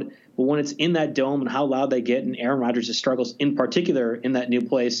crowd. But when it's in that dome and how loud they get, and Aaron Rodgers' struggles in particular in that new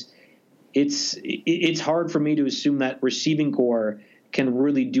place, it's hard for me to assume that receiving core can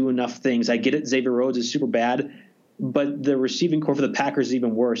really do enough things. I get it. Xavier Rhodes is super bad, but the receiving core for the Packers is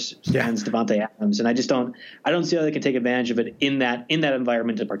even worse since Devontae Adams. And I don't see how they can take advantage of it in that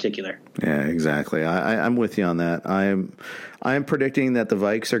environment in particular. Yeah, exactly. I'm with you on that. I am predicting that the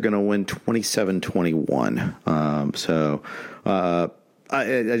Vikes are going to win 27-21.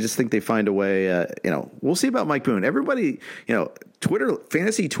 I just think they find a way. We'll see about Mike Boone. Everybody,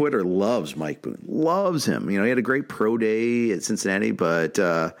 fantasy Twitter loves Mike Boone, loves him. He had a great pro day at Cincinnati, but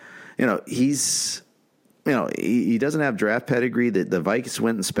he doesn't have draft pedigree. The Vikings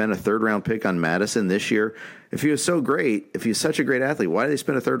went and spent a third-round pick on Madison this year. If he was so great, if he's such a great athlete, why did they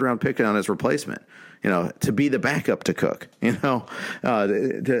spend a third-round pick on his replacement? To be the backup to Cook. But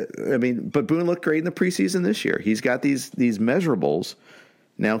Boone looked great in the preseason this year. He's got these measurables.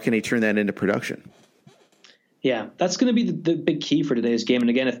 Now, can he turn that into production? Yeah, that's going to be the big key for today's game. And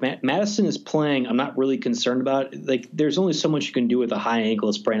again, if Madison is playing, I'm not really concerned about it. Like, there's only so much you can do with a high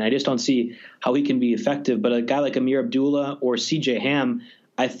ankle sprain. I just don't see how he can be effective. But a guy like Amir Abdullah or C.J. Ham,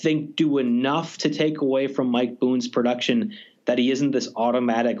 I think, do enough to take away from Mike Boone's production that he isn't this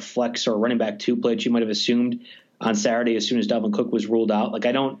automatic flex or running back 2 play that you might have assumed on Saturday as soon as Dalvin Cook was ruled out. Like,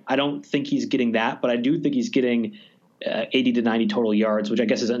 I don't think he's getting that, but I do think he's getting 80 to 90 total yards, which I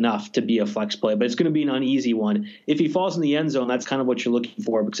guess is enough to be a flex play, but it's going to be an uneasy one. If he falls in the end zone, that's kind of what you're looking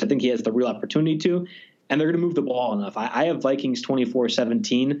for, because I think he has the real opportunity to, and they're going to move the ball enough. I have Vikings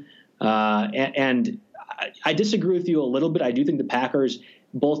 24-17, and I disagree with you a little bit. I do think the Packers,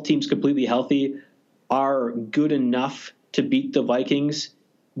 both teams completely healthy, are good enough to beat the Vikings,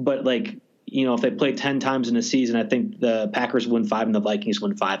 but if they play 10 times in a season, I think the Packers win 5 and the Vikings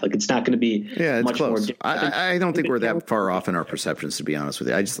win 5. Like, it's not going to be much close. more. I don't think we're that far off in our perceptions, to be honest with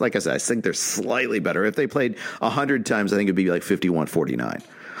you. Like I said, I think they're slightly better. If they played 100 times, I think it'd be like 51-49.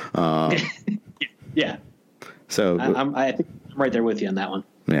 Yeah. So I think I'm right there with you on that one.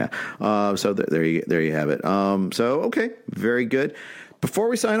 Yeah. So there you have it. Okay, very good. Before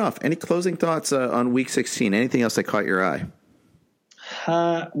we sign off, any closing thoughts on Week 16? Anything else that caught your eye?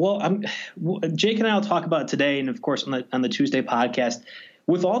 Jake and I will talk about it today, and of course on the Tuesday podcast.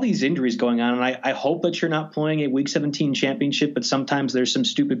 With all these injuries going on, and I hope that you're not playing a Week 17 championship, but sometimes there's some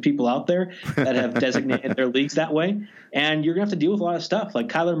stupid people out there that have designated their leagues that way, and you're gonna have to deal with a lot of stuff like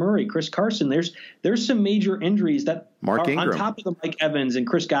Kyler Murray, Chris Carson. There's some major injuries that Mark are Ingram on top of the Mike Evans and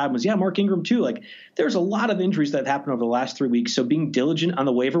Chris Godwin's. Yeah, Mark Ingram too. Like, there's a lot of injuries that have happened over the last 3 weeks. So being diligent on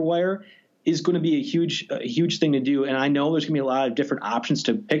the waiver wire is going to be a huge thing to do. And I know there's going to be a lot of different options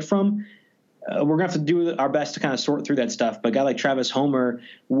to pick from. We're going to have to do our best to kind of sort through that stuff. But a guy like Travis Homer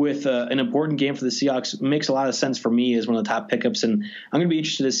with an important game for the Seahawks makes a lot of sense for me as one of the top pickups. And I'm going to be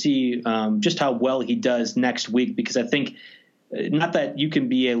interested to see just how well he does next week, because I think not that you can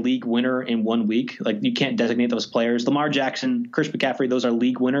be a league winner in 1 week. Like, you can't designate those players. Lamar Jackson, Chris McCaffrey, those are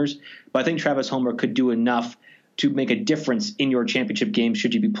league winners. But I think Travis Homer could do enough to make a difference in your championship game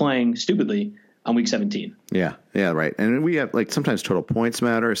should you be playing stupidly on Week 17. Yeah, right. And we have, sometimes total points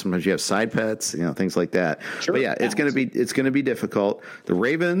matter. Sometimes you have side bets, things like that. Sure. But it's going to be difficult. The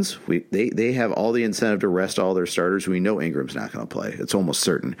Ravens, they have all the incentive to rest all their starters. We know Ingram's not going to play. It's almost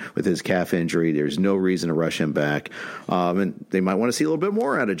certain with his calf injury. There's no reason to rush him back. And they might want to see a little bit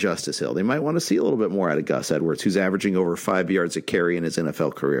more out of Justice Hill. They might want to see a little bit more out of Gus Edwards, who's averaging over 5 yards a carry in his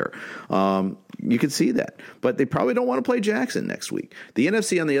NFL career. You can see that, but they probably don't want to play Jackson next week. The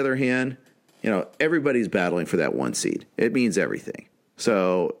NFC, on the other hand, everybody's battling for that 1 seed. It means everything.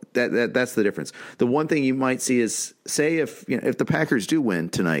 So that's the difference. The one thing you might see is, say if the Packers do win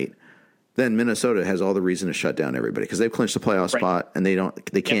tonight, then Minnesota has all the reason to shut down everybody because they've clinched the playoff spot and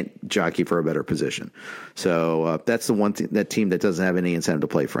they can't jockey for a better position. So that's the one that team that doesn't have any incentive to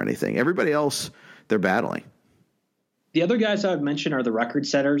play for anything. Everybody else, they're battling. The other guys I would mention are the record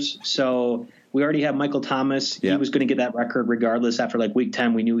setters. So we already have Michael Thomas. He was going to get that record regardless. After Week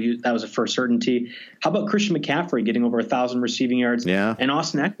 10, we knew that was a first certainty. How about Christian McCaffrey getting over 1,000 receiving yards? Yeah. And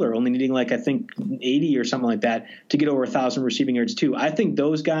Austin Eckler only needing I think 80 or something like that to get over 1,000 receiving yards too. I think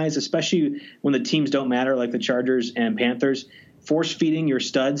those guys, especially when the teams don't matter like the Chargers and Panthers, force feeding your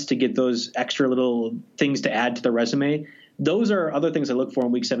studs to get those extra little things to add to the resume. Those are other things I look for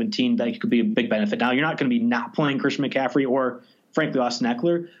in Week 17 that could be a big benefit. Now, you're not going to be not playing Christian McCaffrey or, frankly, Austin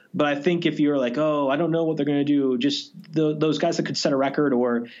Eckler. But I think if you're I don't know what they're going to do, just those guys that could set a record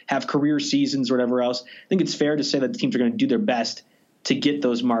or have career seasons or whatever else, I think it's fair to say that the teams are going to do their best to get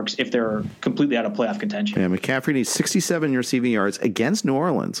those marks if they're completely out of playoff contention. Yeah, McCaffrey needs 67 receiving yards against New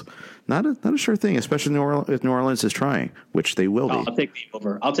Orleans. Not a sure thing, especially if New Orleans is trying, which they will be. I'll take the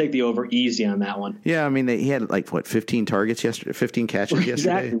over. I'll take the over easy on that one. Yeah, I mean, he had 15 targets yesterday, 15 catches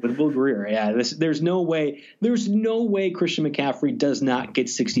yesterday. Exactly, with Will Grier. Yeah, there's no way Christian McCaffrey does not get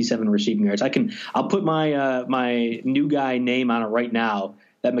 67 receiving yards. I'll put my my new guy name on it right now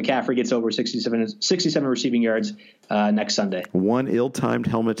that McCaffrey gets over 67 receiving yards next Sunday. One ill-timed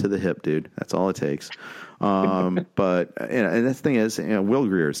helmet to the hip, dude. That's all it takes. But and the thing is, Will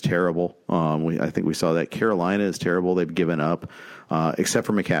Grier is terrible. I think we saw that. Carolina is terrible. They've given up, except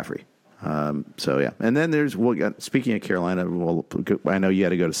for McCaffrey. So yeah, and then speaking of Carolina, I know you had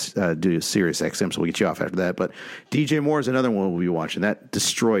to go to do Sirius XM, so we'll get you off after that. But DJ Moore is another one we'll be watching. That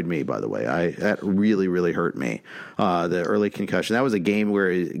destroyed me, by the way. That really, really hurt me. The early concussion. That was a game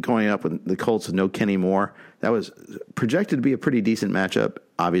where going up with the Colts with no Kenny Moore. That was projected to be a pretty decent matchup.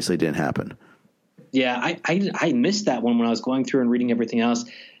 Obviously, didn't happen. Yeah, I missed that one when I was going through and reading everything else.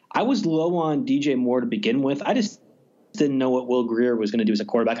 I was low on DJ Moore to begin with. I just didn't know what Will Grier was going to do as a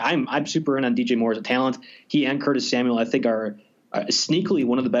quarterback. I'm super in on DJ Moore as a talent. He and Curtis Samuel, I think, are sneakily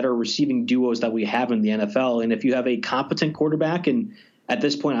one of the better receiving duos that we have in the NFL. And if you have a competent quarterback, and at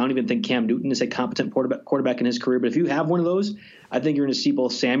this point, I don't even think Cam Newton is a competent quarterback in his career, but if you have one of those, I think you're going to see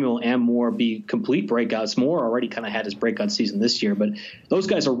both Samuel and Moore be complete breakouts. Moore already kind of had his breakout season this year, but those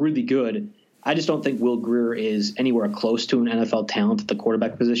guys are really good. I just don't think Will Grier is anywhere close to an NFL talent at the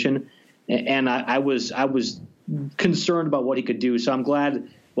quarterback position. And I was concerned about what he could do. So I'm glad.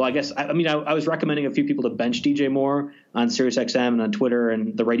 Well, I guess, I was recommending a few people to bench DJ Moore on SiriusXM and on Twitter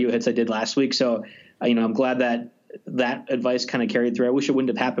and the radio hits I did last week. So, I'm glad that advice kind of carried through. I wish it wouldn't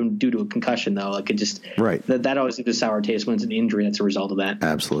have happened due to a concussion, though. Like, it just, right. That always leaves a sour taste when it's an injury that's a result of that.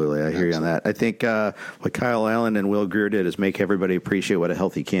 Absolutely. I hear you on that. I think what Kyle Allen and Will Grier did is make everybody appreciate what a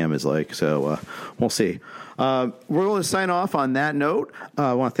healthy Cam is like. So we'll see. We're going to sign off on that note.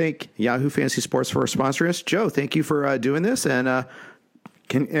 I want to thank Yahoo Fantasy Sports for sponsoring us. Joe, thank you for doing this, and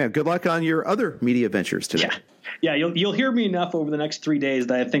good luck on your other media ventures today. Yeah, you'll hear me enough over the next 3 days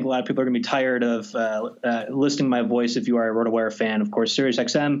that I think a lot of people are going to be tired of listening to my voice if you are a RotoWire fan. Of course,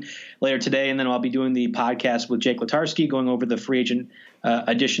 SiriusXM later today, and then I'll be doing the podcast with Jake Latarski going over the free agent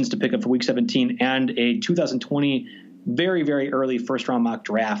additions to pick up for Week 17 and a 2020 very, very early first-round mock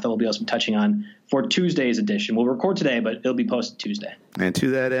draft that we'll be also touching on for Tuesday's edition. We'll record today, but it'll be posted Tuesday. And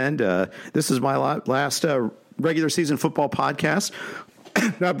to that end, this is my last regular season football podcast.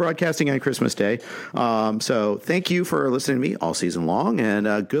 Not broadcasting on Christmas Day. So thank you for listening to me all season long,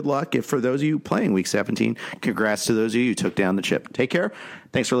 and good luck for those of you playing Week 17. Congrats to those of you who took down the chip. Take care.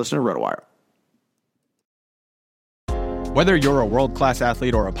 Thanks for listening to RotoWire. Whether you're a world-class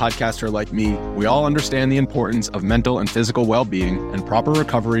athlete or a podcaster like me, we all understand the importance of mental and physical well-being and proper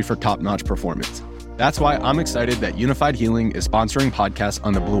recovery for top-notch performance. That's why I'm excited that Unified Healing is sponsoring podcasts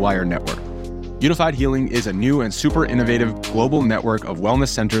on the Blue Wire Network. Unified Healing is a new and super innovative global network of wellness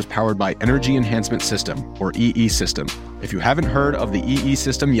centers powered by Energy Enhancement System, or EE System. If you haven't heard of the EE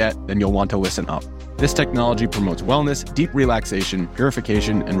System yet, then you'll want to listen up. This technology promotes wellness, deep relaxation,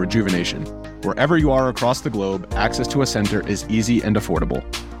 purification, and rejuvenation. Wherever you are across the globe, access to a center is easy and affordable.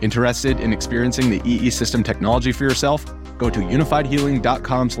 Interested in experiencing the EE System technology for yourself? Go to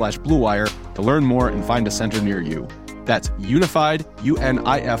unifiedhealing.com/bluewire to learn more and find a center near you. That's unified,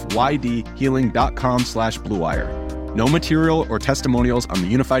 UNIFYD, healing.com/bluewire. No material or testimonials on the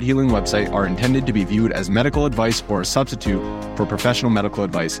Unified Healing website are intended to be viewed as medical advice or a substitute for professional medical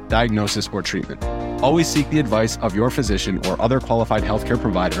advice, diagnosis, or treatment. Always seek the advice of your physician or other qualified healthcare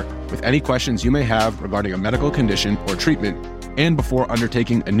provider with any questions you may have regarding a medical condition or treatment and before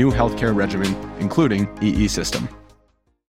undertaking a new healthcare regimen, including EE System.